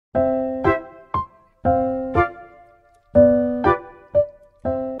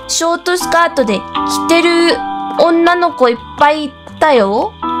ショートスカートで着てる女の子いっぱいいた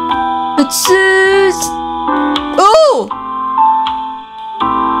よ。普通、おう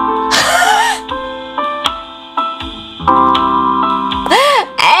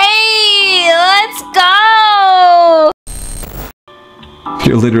Hey, let's go!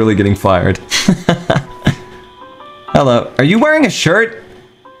 You're literally getting fired. Hello, are you wearing a shirt?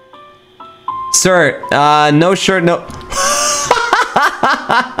 Sir, no shirt, no...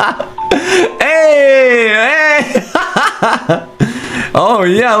 Hey! Hey! Oh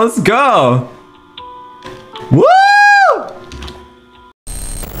yeah, let's go! Woo!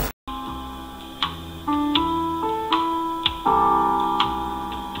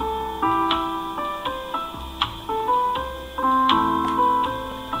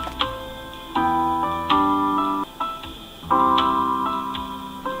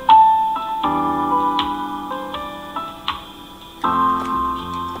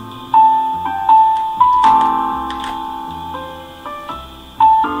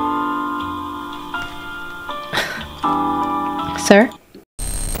 Sir?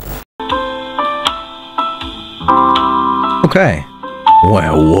 Okay.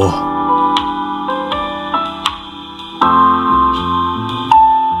 Well,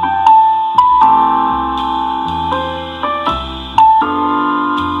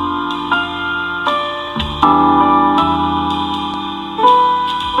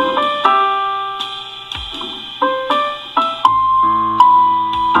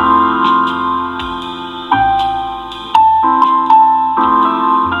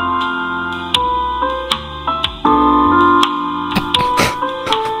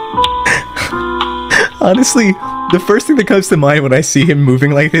 honestly, the first thing that comes to mind when I see him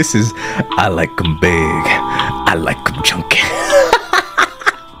moving like this is, I like him big, I like him chunky.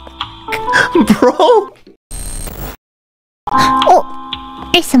 Bro! Oh,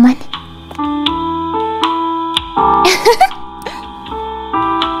 there's someone.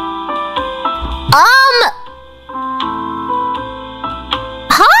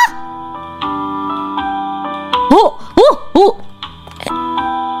 Huh? Oh, oh, oh.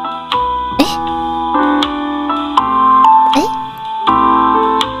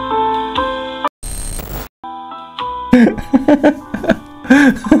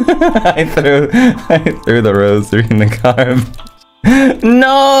 I threw the rosary in the garbage.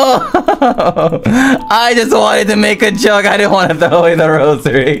 No! I just wanted to make a joke. I didn't want to throw away the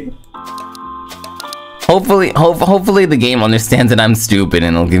rosary. Hopefully the game understands that I'm stupid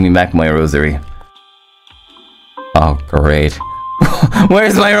and it'll give me back my rosary. Oh, great.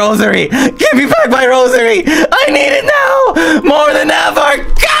 Where's my rosary? Give me back my rosary! I need it now! More than ever!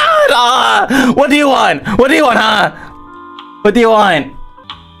 God! What do you want? What do you want, huh? What do you want?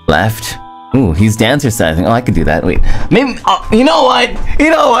 Left. Ooh, he's dancer-sizing. Oh, I could do that. Wait. Maybe... Oh, you know what? You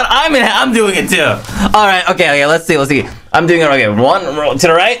know what? I'm doing it too. Alright, okay, let's see. I'm doing it. Okay, one, to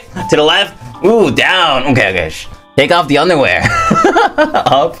the right, to the left. Ooh, down. Okay. Take off the underwear.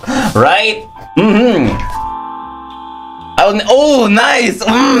 Up, right. Oh, nice.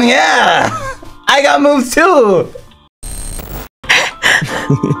 Yeah. I got moves too.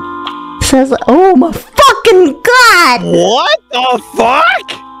 Says, oh my fucking god! What the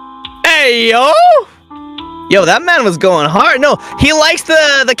fuck? Hey, yo! Yo, that man was going hard. No, he likes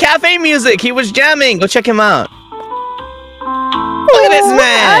the cafe music. He was jamming. Go check him out. Look at this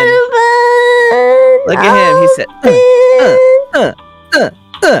man. Look at him. He said,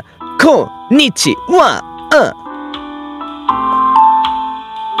 konnichiwa.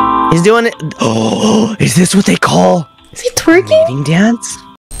 He's doing it. Oh, is this what they call? Is he twerking? Meeting dance?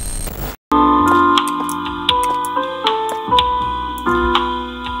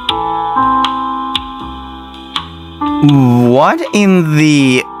 What in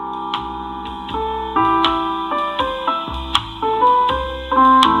the...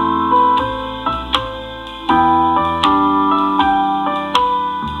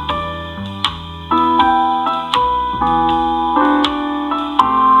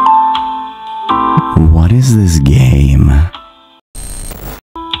 What is this game?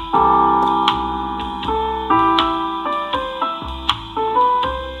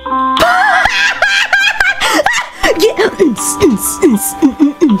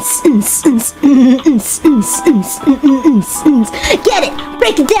 Get it!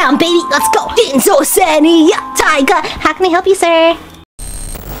 Break it down, baby! Let's go! How can I help you, sir?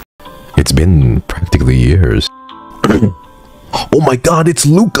 it's been practically years. Oh my god, it's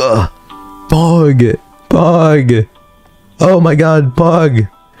Luca! Pog! Oh my god, Pog!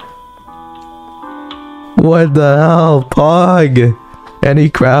 What the hell, Pog? Any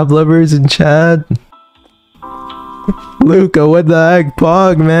crab lovers in chat? Luca, what the heck?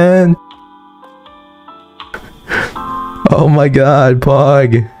 Pog, man. Oh my god,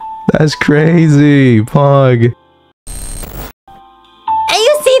 Pog. That's crazy, Pog. And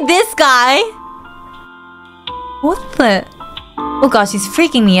you see this guy? What the? Oh gosh, he's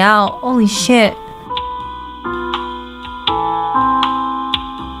freaking me out. Holy shit.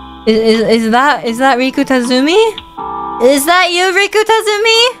 Is that Riku Tazumi? Is that you, Riku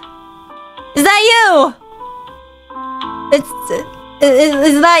Tazumi? Is that you?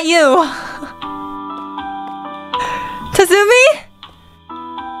 Is that you? Tazumi?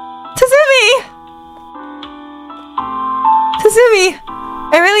 Tazumi,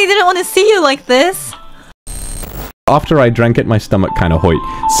 I really didn't want to see you like this. After I drank it, my stomach kind of hurt.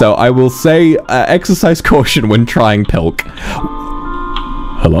 So I will say, exercise caution when trying pilk.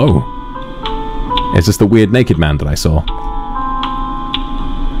 Hello? Is this the weird naked man that I saw?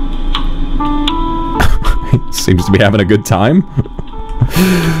 Seems to be having a good time.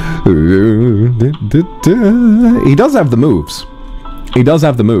 He does have the moves. He does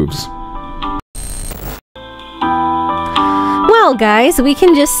have the moves. Well, guys, we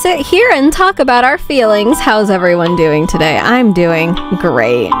can just sit here and talk about our feelings. How's everyone doing today? I'm doing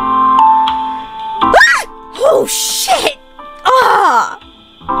great. Ah! Oh, shit! Ah!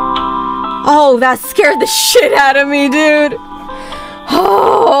 Oh, that scared the shit out of me, dude.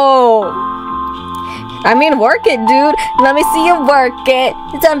 Oh! I mean, work it, dude. Let me see you work it.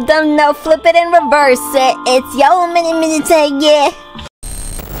 Dum dum no, flip it and reverse it. It's yo mini take, yeah.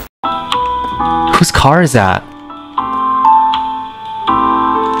 Whose car is that?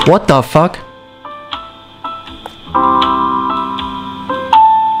 What the fuck?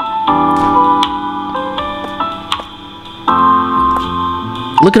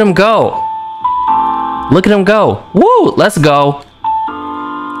 Look at him go! Look at him go! Woo! Let's go!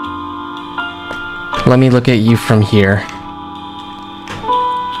 Let me look at you from here.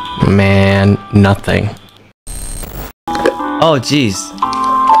 Man, nothing. Oh, jeez.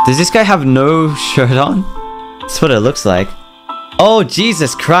 Does this guy have no shirt on? That's what it looks like. Oh,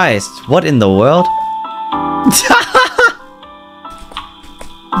 Jesus Christ. What in the world?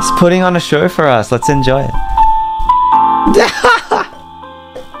 He's putting on a show for us. Let's enjoy it.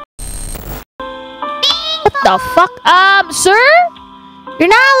 What the fuck? Sir? You're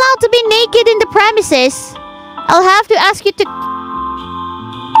not allowed to be naked in the premises. I'll have to ask you to...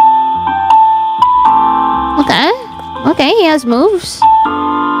 Okay. Okay, he has moves.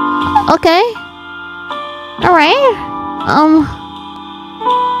 Okay. Alright.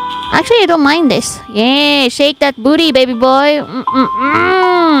 Actually, I don't mind this. Yeah, shake that booty, baby boy.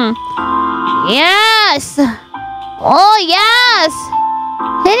 Yes! Oh, yes!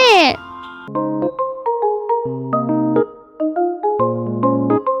 Hit it!